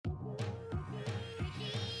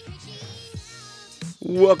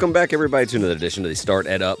Welcome back, everybody, to another edition of the Start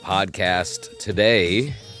Ed Up podcast.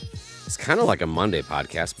 Today, it's kind of like a Monday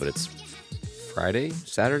podcast, but it's Friday,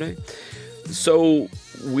 Saturday. So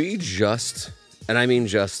we just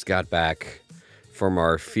got back from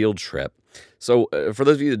our field trip. So for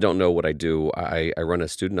those of you that don't know what I do, I run a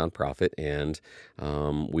student nonprofit, and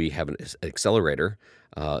we have an accelerator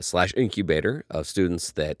 / incubator of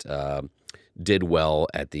students that did well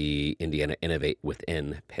at the Indiana Innovate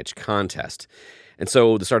Within pitch contest. And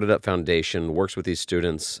so the Started Up Foundation works with these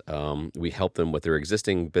students. We help them with their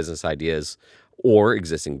existing business ideas or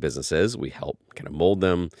existing businesses. We help kind of mold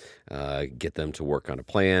them, get them to work on a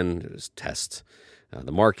plan, test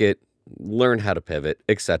the market, learn how to pivot,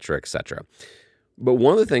 et cetera, et cetera. But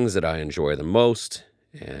one of the things that I enjoy the most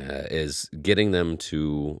is getting them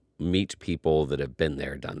to meet people that have been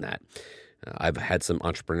there, done that. I've had some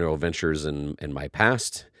entrepreneurial ventures in my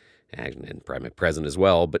past and probably my present as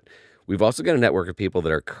well, but we've also got a network of people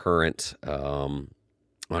that are current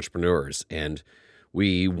entrepreneurs, and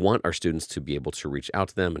we want our students to be able to reach out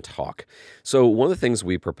to them and talk. So one of the things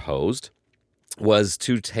we proposed was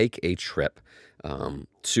to take a trip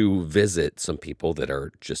to visit some people that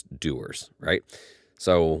are just doers, right?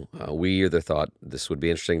 So we either thought this would be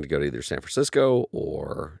interesting to go to either San Francisco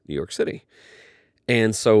or New York City.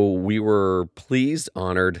 And so we were pleased,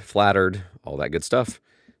 honored, flattered, all that good stuff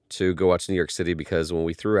to go out to New York City, because when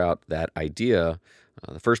we threw out that idea,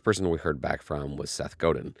 the first person we heard back from was Seth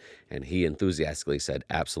Godin, and he enthusiastically said,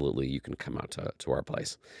 absolutely, you can come out to our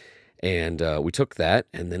place. And we took that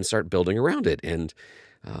and then started building around it, and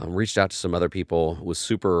reached out to some other people, was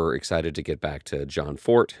super excited to get back to John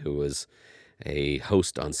Fort, who was a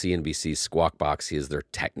host on CNBC's Squawk Box. He is their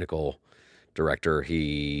technical director.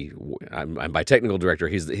 I'm by technical director.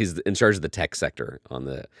 He's in charge of the tech sector on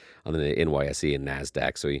the NYSE and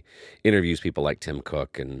Nasdaq. So he interviews people like Tim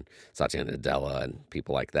Cook and Satya Nadella and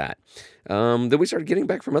people like that. Then we started getting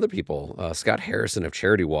back from other people. Scott Harrison of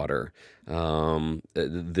Charity Water,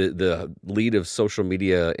 the lead of social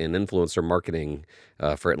media and influencer marketing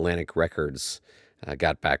for Atlantic Records,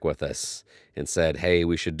 got back with us and said, "Hey,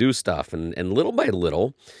 we should do stuff." And little by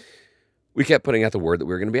little, we kept putting out the word that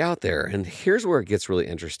we were going to be out there. And here's where it gets really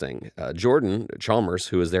interesting. Jordan Chalmers,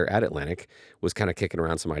 who was there at Atlantic, was kind of kicking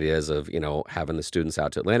around some ideas of, having the students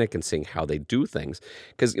out to Atlantic and seeing how they do things.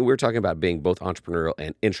 Because we were talking about being both entrepreneurial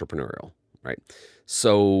and intrapreneurial, right?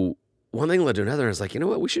 So one thing led to another. And I was like, you know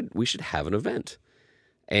what? We should have an event.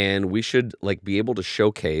 And we should be able to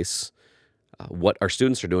showcase what our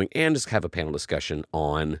students are doing and just have a panel discussion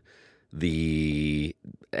on the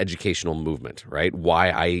educational movement, right?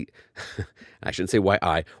 I shouldn't say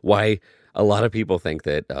why a lot of people think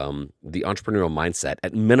that the entrepreneurial mindset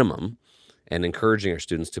at minimum and encouraging our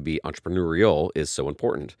students to be entrepreneurial is so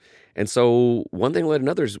important. And so one thing led to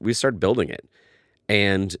another, we started building it,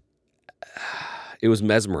 and it was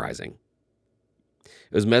mesmerizing.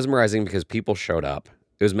 It was mesmerizing because people showed up.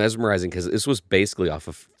 It was mesmerizing because this was basically off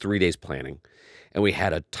of 3 days planning, and we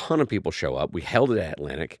had a ton of people show up. We held it at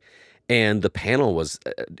Atlantic, and the panel was,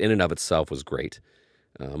 in and of itself, was great.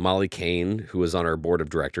 Molly Kane, who was on our board of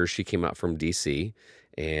directors, she came out from D.C.,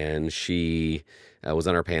 and she was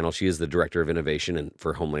on our panel. She is the director of innovation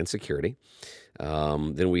for Homeland Security.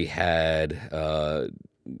 Then we had,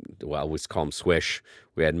 we call him Swish.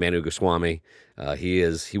 We had Manu Goswami. He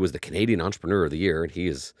was the Canadian Entrepreneur of the Year, and he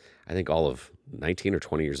is, I think, all of 19 or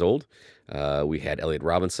 20 years old. We had Elliot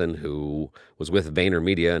Robinson, who was with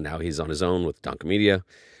VaynerMedia, and now he's on his own with Duncan Media.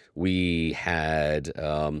 We had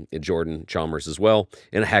Jordan Chalmers as well.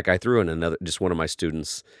 And heck, I threw in just one of my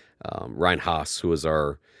students, Ryan Haas, who was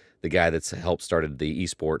the guy that's helped started the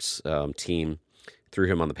esports team, threw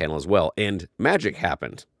him on the panel as well. And magic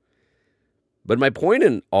happened. But my point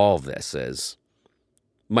in all of this is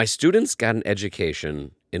my students got an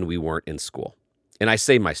education and we weren't in school. And I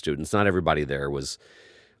say my students, not everybody there was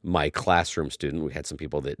my classroom student. We had some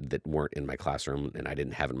people that weren't in my classroom and I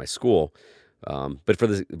didn't have in my school. But for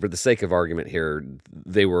the sake of argument here,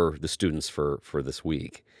 they were the students for this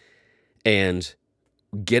week. And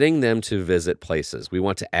getting them to visit places. We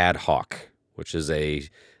went to Ad Hoc, which is a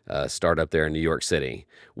startup there in New York City.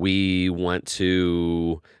 We went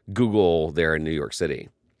to Google there in New York City.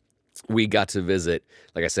 We got to visit,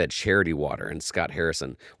 like I said, Charity Water and Scott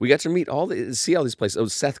Harrison. We got to see all these places. Oh,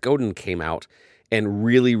 Seth Godin came out and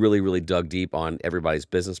really, really, really dug deep on everybody's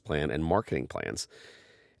business plan and marketing plans.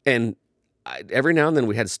 And every now and then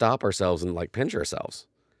we had to stop ourselves and pinch ourselves.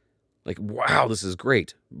 Wow, this is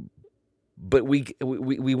great. But we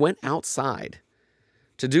went outside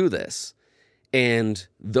to do this. And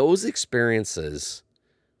those experiences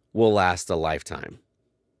will last a lifetime.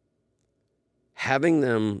 Having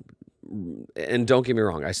them And don't get me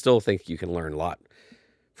wrong, I still think you can learn a lot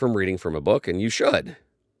from reading from a book, and you should.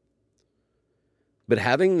 But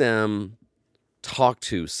having them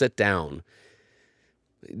sit down,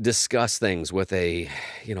 discuss things with a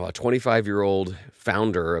 25-year-old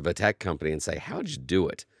founder of a tech company and say, how'd you do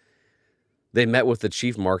it? They met with the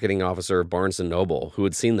chief marketing officer of Barnes & Noble, who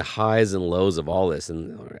had seen the highs and lows of all this.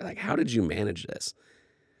 And like, how did you manage this?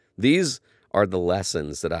 These are the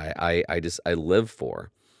lessons that I live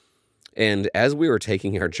for. And as we were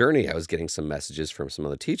taking our journey, I was getting some messages from some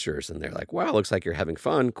other teachers, and they're like, wow, looks like you're having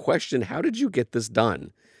fun. Question, how did you get this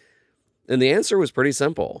done? And the answer was pretty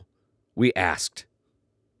simple. We asked.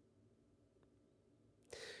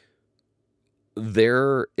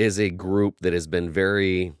 There is a group that has been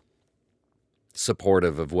very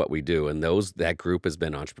supportive of what we do, and that group has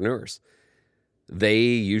been entrepreneurs. They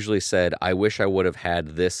usually said, I wish I would have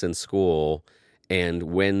had this in school. And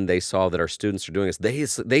when they saw that our students are doing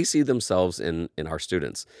this, they see themselves in our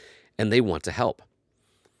students, and they want to help.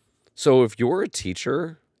 So if you're a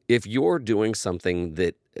teacher, if you're doing something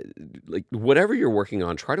that, like whatever you're working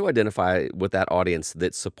on, try to identify with that audience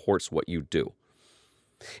that supports what you do.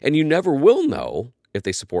 And you never will know if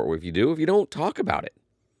they support what you do if you don't talk about it.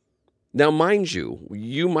 Now, mind you,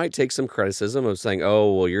 you might take some criticism of saying,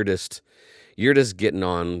 oh, well, you're just getting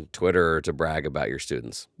on Twitter to brag about your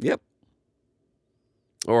students. Yep.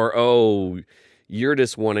 Or, oh, you're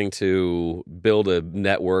just wanting to build a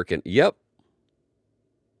network. And yep.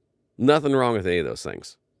 Nothing wrong with any of those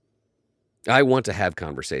things. I want to have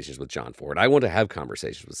conversations with John Ford. I want to have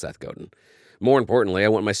conversations with Seth Godin. More importantly, I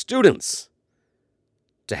want my students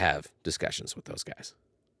to have discussions with those guys.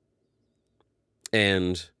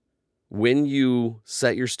 And when you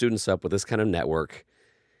set your students up with this kind of network,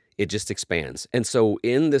 it just expands. And so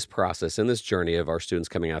in this process, in this journey of our students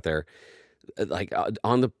coming out there, like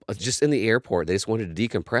just in the airport, they just wanted to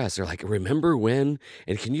decompress. They're like, remember when,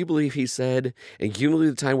 and can you believe he said, and can you believe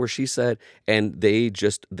the time where she said, and they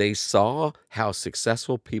saw how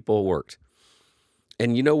successful people worked.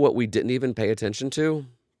 And you know what we didn't even pay attention to?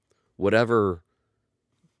 Whatever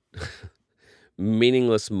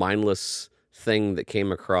meaningless, mindless thing that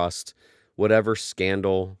came across, whatever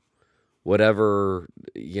scandal, whatever,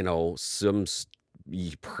 some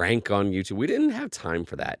prank on YouTube. We didn't have time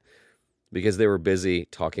for that because they were busy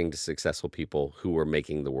talking to successful people who were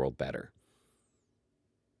making the world better.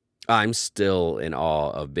 I'm still in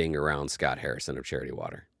awe of being around Scott Harrison of Charity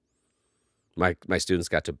Water. My students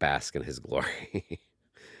got to bask in his glory.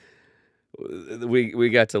 We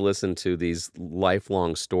got to listen to these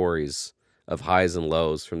lifelong stories of highs and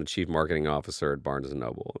lows from the chief marketing officer at Barnes &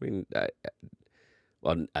 Noble. I mean,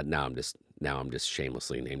 now I'm just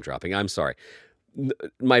shamelessly name dropping. I'm sorry.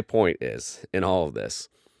 My point is, in all of this,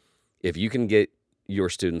 if you can get your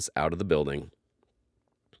students out of the building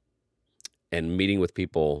and meeting with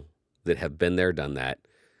people that have been there, done that,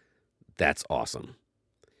 that's awesome.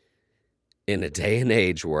 In a day and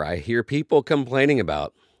age where I hear people complaining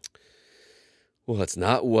about, well, it's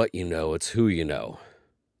not what you know, it's who you know.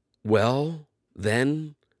 Well,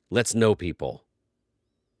 then let's know people.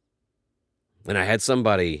 And I had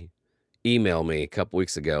somebody email me a couple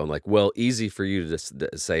weeks ago and like, well, easy for you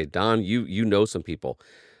to say, Don, you know some people.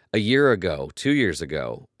 A year ago, 2 years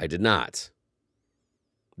ago, I did not.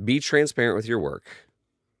 Be transparent with your work.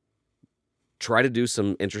 Try to do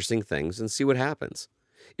some interesting things and see what happens.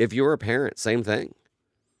 If you're a parent, same thing.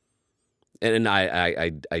 And I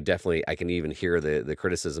definitely, I can even hear the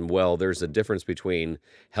criticism. Well, there's a difference between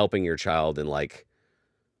helping your child and like,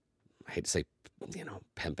 I hate to say,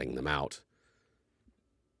 pimping them out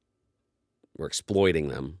or exploiting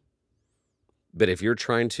them. But if you're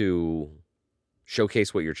trying to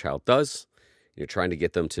showcase what your child does, you're trying to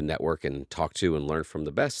get them to network and talk to and learn from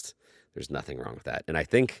the best, there's nothing wrong with that. And I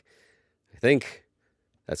think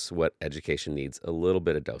that's what education needs a little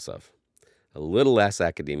bit of dose of. A little less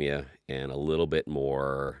academia and a little bit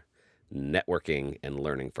more networking and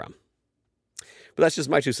learning from. But that's just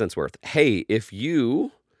my 2 cents worth. Hey, if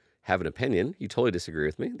you have an opinion, you totally disagree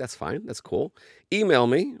with me, that's fine, that's cool. Email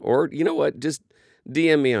me, or you know what, just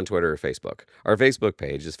DM me on Twitter or Facebook. Our Facebook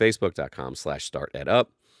page is facebook.com/startedup.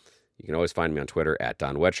 You can always find me on Twitter at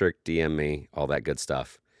Don Wettrick, DM me, all that good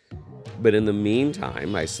stuff. But in the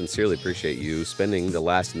meantime, I sincerely appreciate you spending the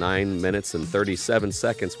last 9 minutes and 37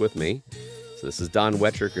 seconds with me. So this is Don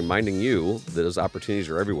Wettrick reminding you that those opportunities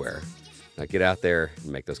are everywhere. Now get out there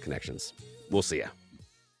and make those connections. We'll see ya.